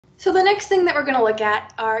So the next thing that we're going to look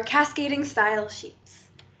at are cascading style sheets.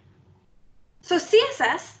 So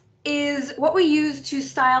CSS is what we use to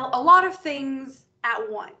style a lot of things at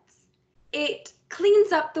once. It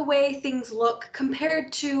cleans up the way things look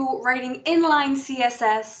compared to writing inline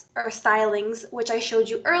CSS or stylings, which I showed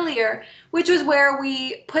you earlier, which was where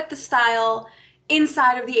we put the style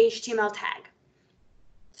inside of the HTML tag.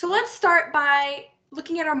 So let's start by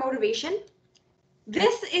looking at our motivation.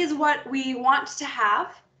 This is what we want to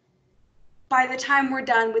have by the time we're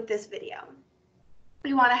done with this video.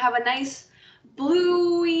 We want to have a nice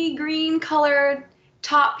bluey green colored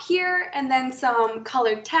top here and then some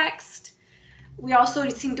colored text. We also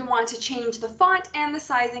seem to want to change the font and the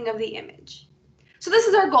sizing of the image. So this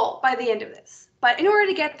is our goal by the end of this. But in order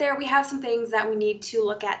to get there, we have some things that we need to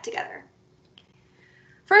look at together.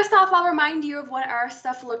 First off, I'll remind you of what our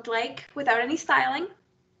stuff looked like without any styling.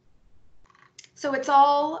 So it's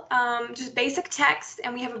all just basic text,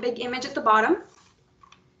 and we have a big image at the bottom.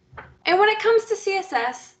 And when it comes to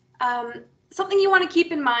CSS, something you want to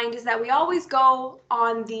keep in mind is that we always go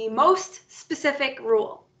on the most specific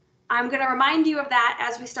rule. I'm going to remind you of that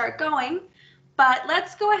as we start going, but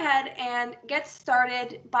let's go ahead and get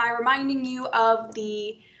started by reminding you of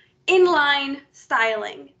the inline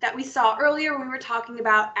styling that we saw earlier when we were talking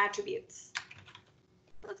about attributes.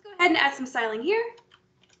 Let's go ahead and add some styling here.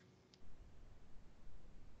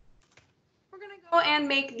 We're going to go and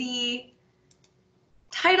make the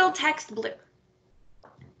title text blue.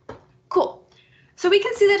 Cool. So we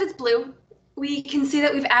can see that it's blue. We can see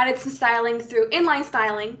that we've added some styling through inline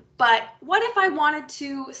styling, but what if I wanted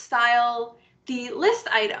to style the list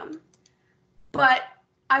item, but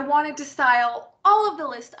I wanted to style all of the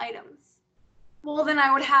list items? Well, then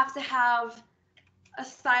I would have to have a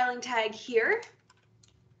styling tag here.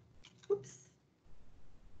 Oops.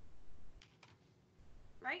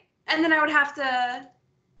 Right? And then I would have to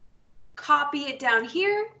copy it down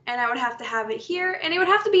here, and I would have to have it here, and it would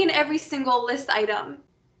have to be in every single list item.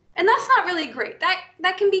 And that's not really great.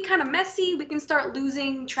 That can be kind of messy. We can start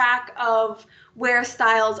losing track of where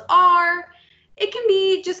styles are. It can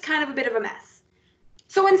be just kind of a bit of a mess.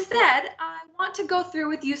 So instead, I want to go through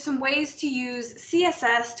with you some ways to use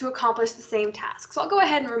CSS to accomplish the same task. So I'll go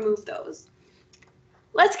ahead and remove those.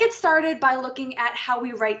 Let's get started by looking at how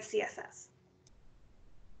we write CSS.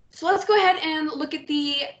 So let's go ahead and look at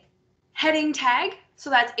the heading tag. So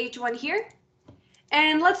that's H1 here.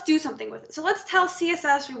 And let's do something with it. So let's tell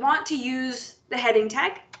CSS we want to use the heading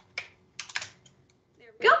tag. There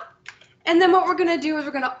we go. And then what we're going to do is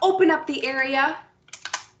we're going to open up the area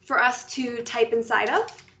for us to type inside of.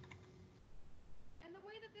 And the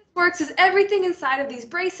way that this works is everything inside of these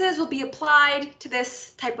braces will be applied to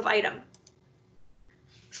this type of item.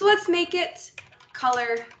 So let's make it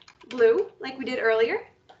color blue like we did earlier.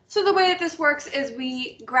 So the way that this works is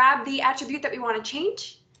we grab the attribute that we want to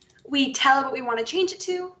change. We tell it what we want to change it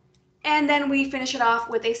to, and then we finish it off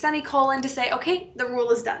with a semicolon to say, okay, the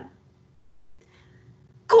rule is done.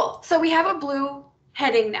 Cool, so we have a blue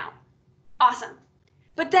heading now. Awesome.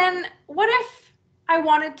 But then what if I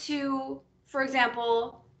wanted to, for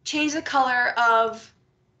example, change the color of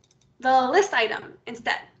the list item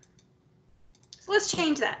instead? So let's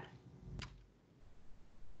change that.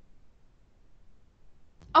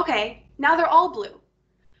 Okay, now they're all blue.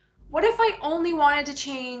 What if I only wanted to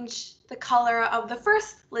change the color of the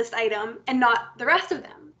first list item and not the rest of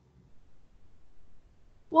them?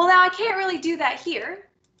 Well, now I can't really do that here,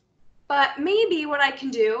 but maybe what I can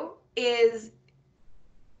do is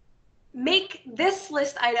make this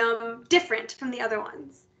list item different from the other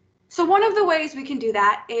ones. So one of the ways we can do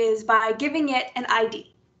that is by giving it an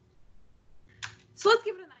ID. So let's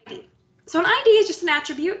give it an ID. So an ID is just an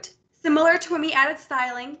attribute. Similar to when we added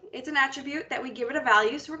styling, it's an attribute that we give it a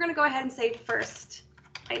value. So we're going to go ahead and say first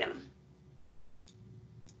item.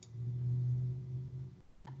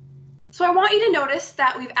 So I want you to notice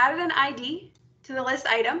that we've added an ID to the list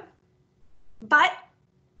item, but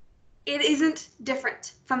it isn't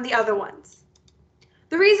different from the other ones.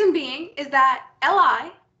 The reason being is that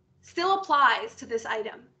LI still applies to this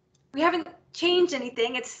item. We haven't changed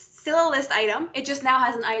anything. It's still a list item. It just now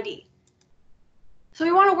has an ID. So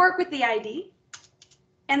we want to work with the ID,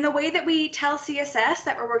 and the way that we tell CSS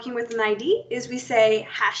that we're working with an ID is we say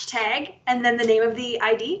hashtag and then the name of the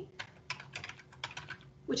ID,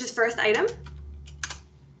 which is first item,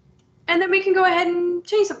 and then we can go ahead and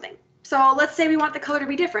change something. So let's say we want the color to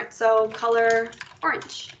be different, so color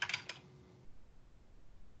orange.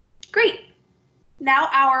 Great. Now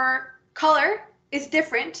our color is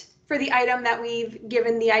different for the item that we've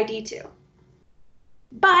given the ID to.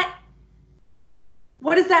 But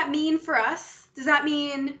what does that mean for us? Does that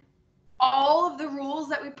mean all of the rules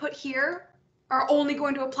that we put here are only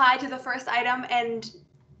going to apply to the first item and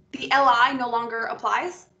the LI no longer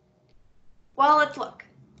applies? Well, let's look.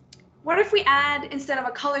 What if we add, instead of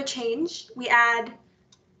a color change, we add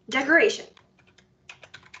decoration?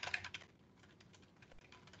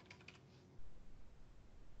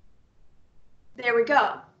 There we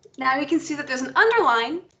go. Now you can see that there's an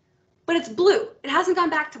underline, but it's blue. It hasn't gone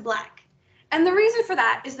back to black. And the reason for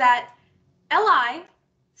that is that LI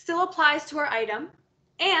still applies to our item,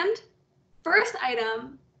 and first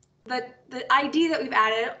item, the ID that we've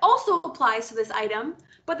added also applies to this item,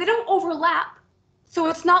 but they don't overlap. So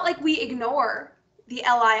it's not like we ignore the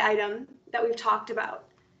LI item that we've talked about.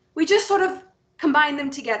 We just sort of combine them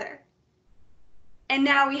together. And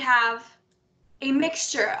now we have a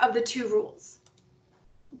mixture of the two rules.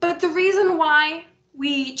 But the reason why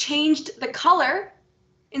we changed the color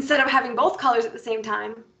instead of having both colors at the same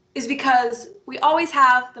time is because we always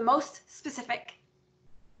have the most specific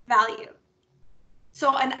value.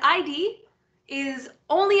 So an ID is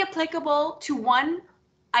only applicable to one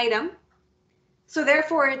item, so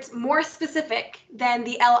therefore it's more specific than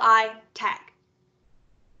the LI tag.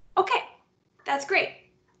 Okay, that's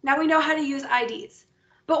great. Now we know how to use IDs.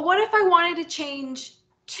 But what if I wanted to change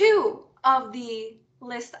two of the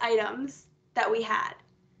list items that we had?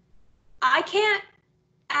 I can't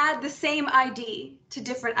add the same ID to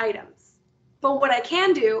different items. But what I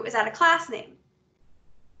can do is add a class name.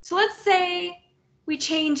 So let's say we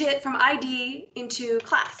change it from ID into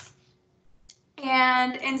class.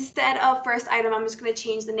 And instead of first item, I'm just going to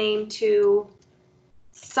change the name to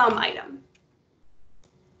some item.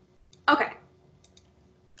 Okay.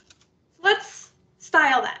 Let's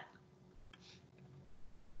style that.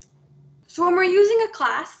 So when we're using a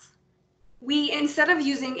class, we, instead of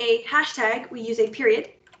using a hashtag, we use a period.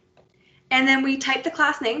 And then we type the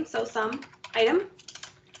class name, so some item.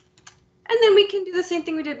 And then we can do the same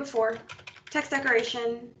thing we did before. Text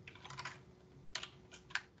decoration.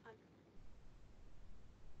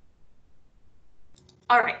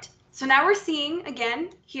 All right, so now we're seeing, again,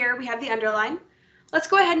 here we have the underline. Let's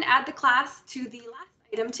go ahead and add the class to the last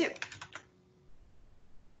item too.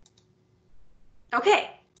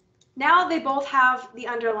 Okay, now they both have the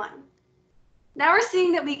underline. Now we're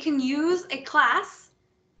seeing that we can use a class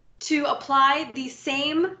to apply the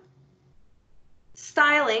same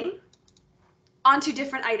styling onto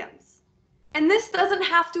different items. And this doesn't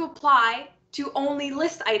have to apply to only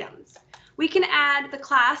list items. We can add the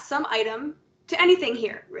class some item to anything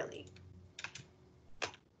here, really.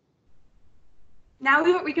 Now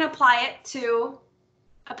we can apply it to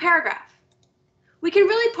a paragraph. We can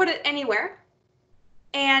really put it anywhere,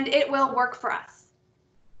 and it will work for us.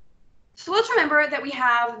 So let's remember that we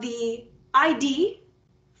have the ID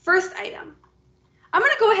first item. I'm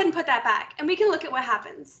going to go ahead and put that back, and we can look at what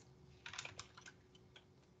happens.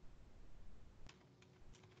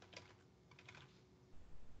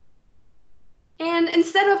 And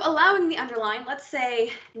instead of allowing the underline, let's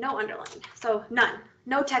say no underline, so none,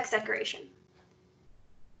 no text decoration.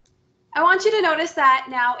 I want you to notice that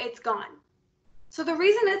now it's gone. So the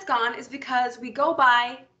reason it's gone is because we go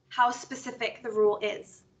by how specific the rule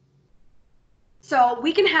is. So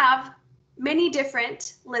we can have many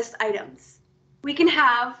different list items. We can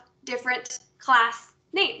have different class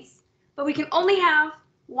names, but we can only have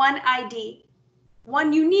one ID,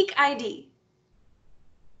 one unique ID.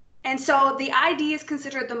 And so the ID is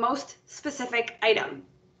considered the most specific item.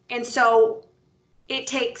 And so it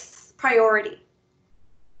takes priority.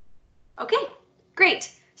 Okay,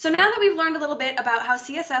 great. So now that we've learned a little bit about how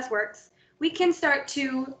CSS works, we can start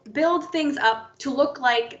to build things up to look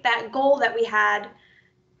like that goal that we had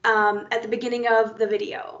at the beginning of the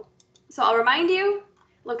video. So I'll remind you,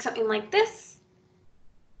 look something like this.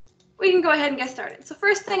 We can go ahead and get started. So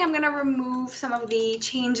first thing, I'm going to remove some of the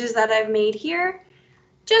changes that I've made here,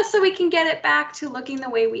 just so we can get it back to looking the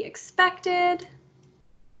way we expected.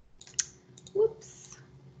 Whoops.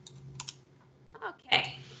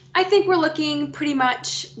 Okay, I think we're looking pretty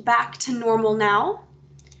much back to normal now.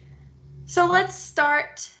 So let's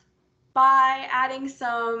start by adding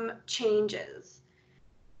some changes.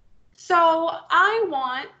 So I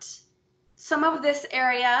want some of this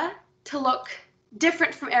area to look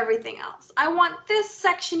different from everything else. I want this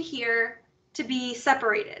section here to be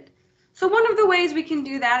separated. So one of the ways we can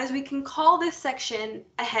do that is we can call this section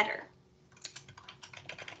a header.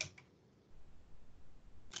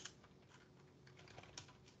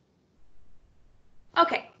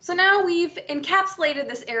 Okay, so now we've encapsulated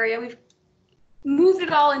this area. We've moved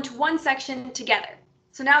it all into one section together.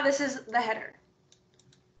 So now this is the header.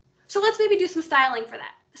 So let's maybe do some styling for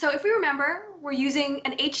that. So if we remember, we're using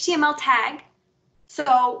an HTML tag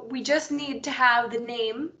So we just need to have the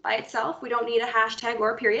name by itself. We don't need a hashtag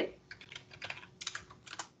or a period.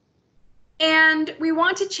 And we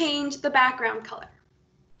want to change the background color.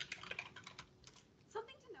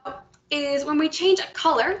 Something to note is when we change a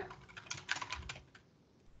color,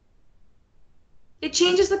 it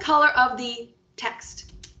changes the color of the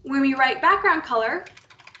text. When we write background color,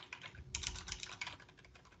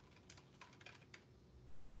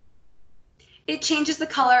 it changes the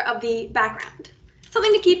color of the background.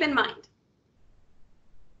 Something to keep in mind.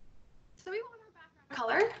 So we want our background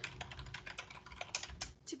color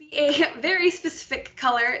to be a very specific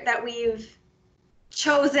color that we've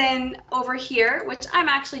chosen over here, which I'm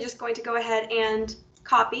actually just going to go ahead and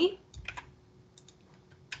copy.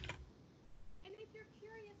 And if you're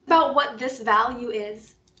curious about what this value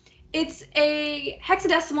is, it's a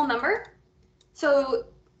hexadecimal number. So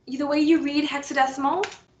the way you read hexadecimal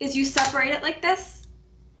is you separate it like this,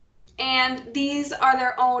 and these are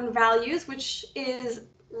their own values, which is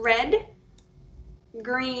red,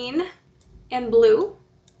 green, and blue.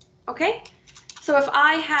 Okay, so if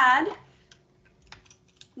I had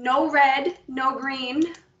no red, no green,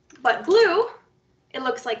 but blue, it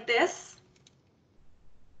looks like this.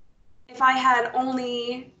 If I had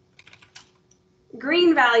only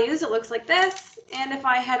green values, it looks like this, and if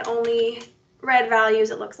I had only red values,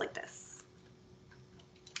 it looks like this.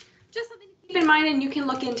 Just something to keep in mind, and you can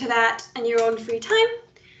look into that in your own free time.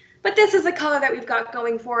 But this is the color that we've got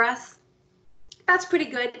going for us. That's pretty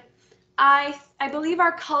good. I believe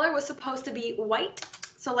our color was supposed to be white,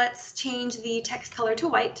 so let's change the text color to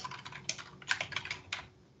white.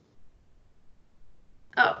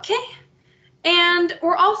 Okay, and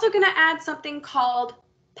we're also going to add something called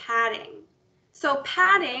padding. So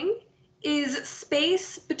padding is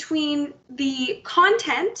space between the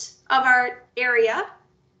content of our area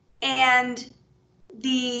and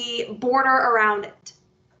the border around it.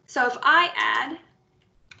 So if I add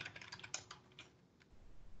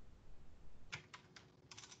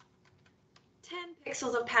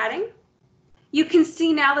pixels of padding, you can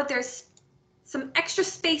see now that there's some extra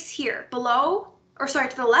space here below, or sorry,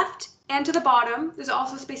 to the left and to the bottom. There's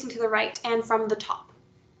also spacing to the right and from the top.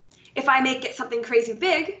 If I make it something crazy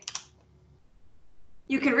big,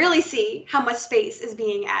 you can really see how much space is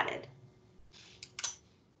being added.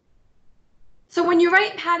 So when you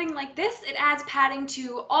write padding like this, it adds padding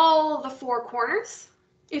to all the four corners.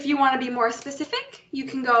 If you want to be more specific, you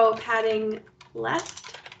can go padding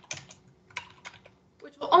left,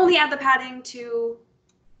 which will only add the padding to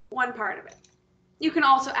one part of it. You can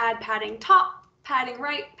also add padding top, padding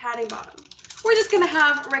right, padding bottom. We're just going to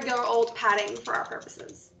have regular old padding for our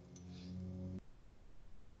purposes.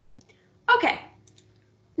 Okay,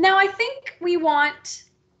 now I think we want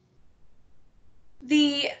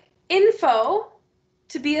the info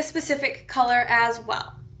to be a specific color as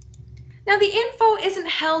well. Now the info isn't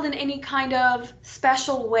held in any kind of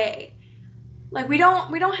special way. Like we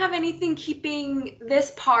don't have anything keeping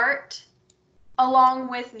this part along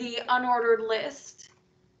with the unordered list.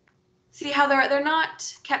 See how they're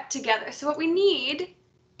not kept together. So what we need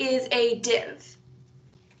is a div.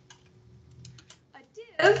 A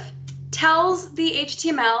div tells the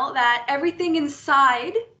HTML that everything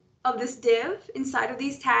inside of this div, inside of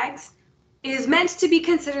these tags, is meant to be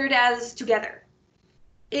considered as together.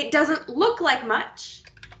 It doesn't look like much,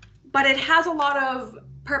 but it has a lot of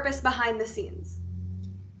purpose behind the scenes.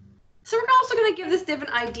 So we're also going to give this div an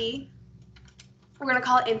ID. We're going to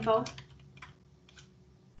call it info.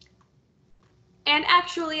 And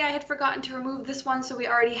actually, I had forgotten to remove this one, so we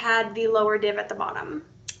already had the lower div at the bottom.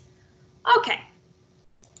 Okay.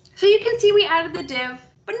 So you can see we added the div,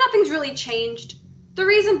 but nothing's really changed. The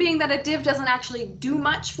reason being that a div doesn't actually do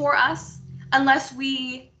much for us unless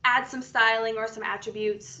we add some styling or some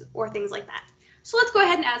attributes or things like that. So let's go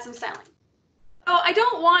ahead and add some styling. Oh, I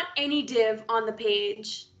don't want any div on the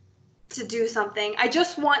page to do something. I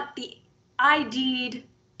just want the ID'd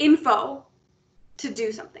info to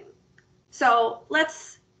do something. So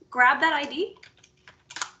let's grab that ID.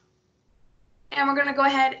 And we're going to go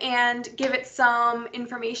ahead and give it some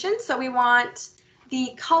information. So we want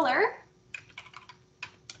the color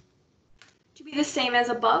to be the same as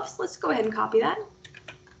above. So let's go ahead and copy that.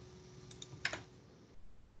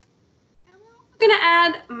 And we're going to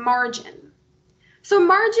add margin. So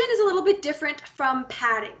margin is a little bit different from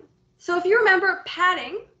padding. So if you remember,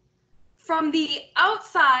 padding from the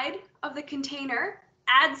outside of the container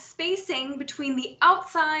adds spacing between the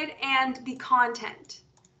outside and the content,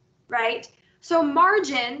 right? So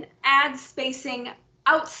margin adds spacing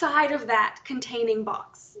outside of that containing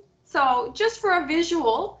box. So just for a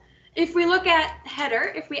visual, if we look at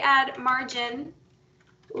header, if we add margin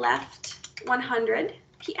left 100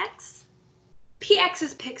 px. Px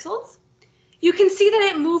is pixels. You can see that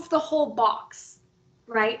it moved the whole box,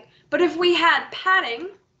 right? But if we had padding,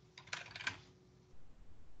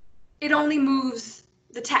 it only moves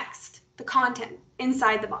the text, the content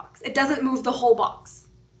inside the box. It doesn't move the whole box.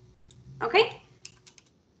 Okay?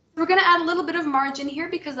 We're going to add a little bit of margin here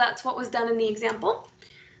because that's what was done in the example.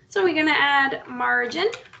 So we're going to add margin.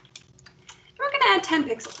 And we're going to add 10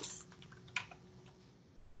 pixels.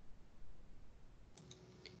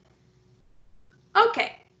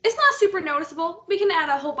 Okay, it's not super noticeable. We can add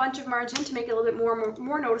a whole bunch of margin to make it a little bit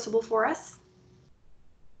more noticeable for us.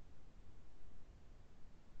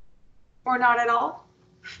 Or not at all.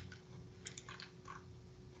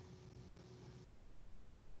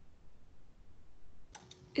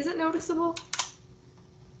 Is it noticeable?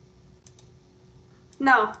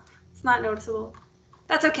 No, it's not noticeable.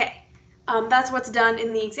 That's okay. That's what's done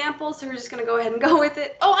in the example, so we're just going to go ahead and go with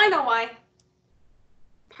it. Oh, I know why.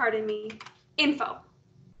 Pardon me. Info.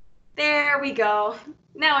 There we go.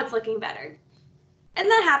 Now it's looking better. And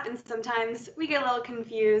that happens sometimes. We get a little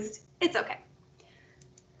confused. It's okay.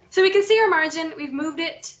 So we can see our margin. We've moved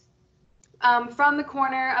it from the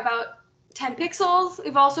corner about 10 pixels.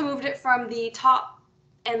 We've also moved it from the top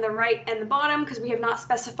and the right and the bottom because we have not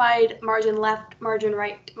specified margin left, margin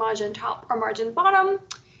right, margin top, or margin bottom.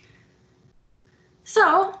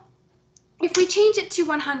 So if we change it to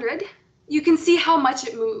 100, you can see how much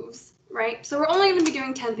it moves, right? So we're only going to be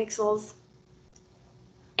doing 10 pixels,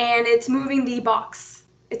 and it's moving the box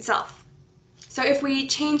itself. So if we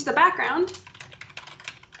change the background,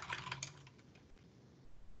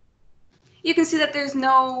 you can see that there's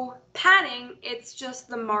no padding, it's just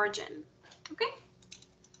the margin, okay?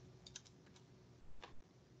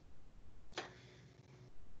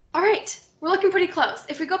 All right, we're looking pretty close.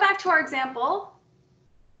 If we go back to our example,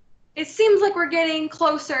 it seems like we're getting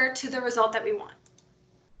closer to the result that we want.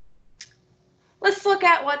 Let's look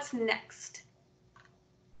at what's next.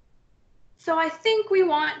 So I think we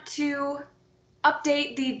want to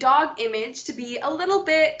update the dog image to be a little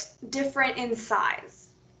bit different in size.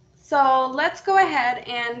 So let's go ahead,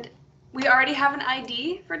 and we already have an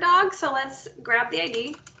ID for dog, so let's grab the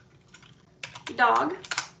ID, dog,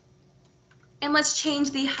 and let's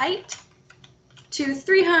change the height to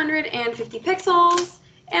 350 pixels,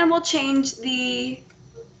 and we'll change the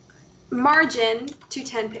margin to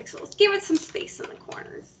 10 pixels. Give it some space in the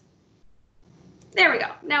corners. There we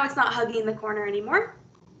go. Now it's not hugging the corner anymore.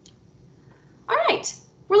 All right,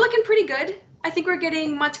 we're looking pretty good. I think we're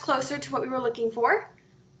getting much closer to what we were looking for.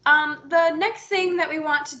 The next thing that we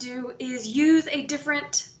want to do is use a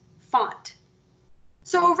different font.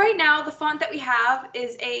 So right now, the font that we have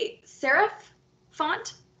is a serif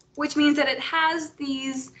font, which means that it has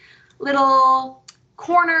these little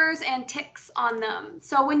corners and ticks on them.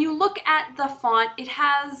 So when you look at the font, it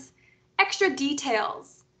has extra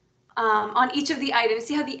details on each of the items.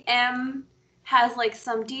 See how the M has like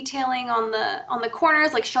some detailing on the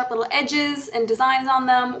corners, like sharp little edges and designs on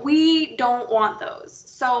them. We don't want those.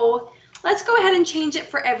 So let's go ahead and change it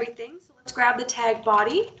for everything. So let's grab the tag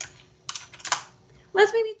body.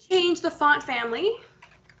 Let's maybe change the font family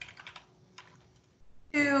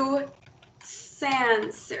to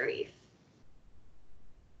sans serif.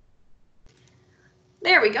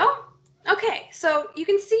 There we go. Okay, so you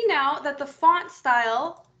can see now that the font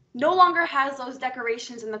style no longer has those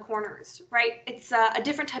decorations in the corners, right? It's a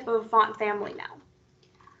different type of font family now.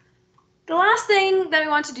 The last thing that we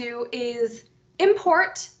want to do is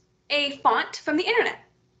import a font from the internet.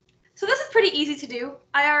 So this is pretty easy to do.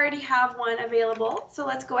 I already have one available, so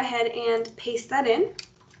let's go ahead and paste that in.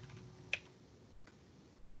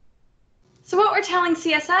 So what we're telling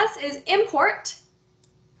CSS is import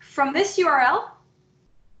from this URL,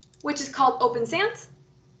 which is called Open Sans.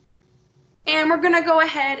 And we're going to go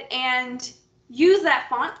ahead and use that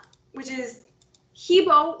font, which is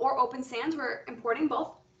Hebo or Open Sans. We're importing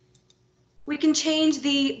both. We can change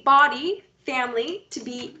the body family to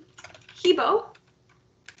be Hebo.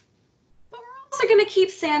 But we're also going to keep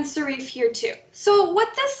sans serif here too. So what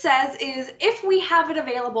this says is if we have it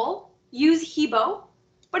available, use Hebo.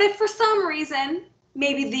 But if for some reason,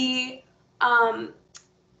 maybe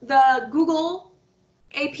the Google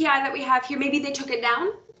API that we have here, maybe they took it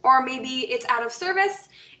down, or maybe it's out of service.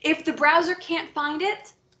 If the browser can't find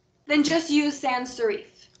it, then just use sans serif.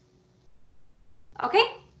 Okay?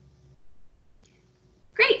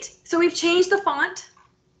 Great. So we've changed the font,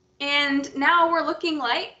 and now we're looking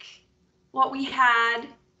like what we had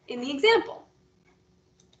in the example.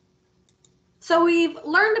 So we've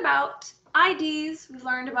learned about IDs, we've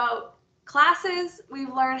learned about classes,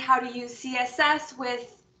 we've learned how to use CSS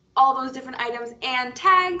with all those different items and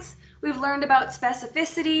tags. we've learned about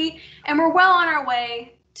specificity, and we're well on our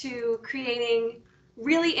way to creating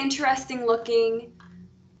really interesting looking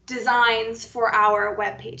designs for our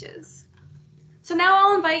web pages. So now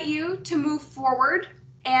I'll invite you to move forward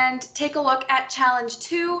and take a look at challenge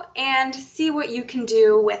 2 and see what you can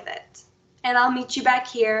do with it. And I'll meet you back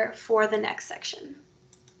here for the next section.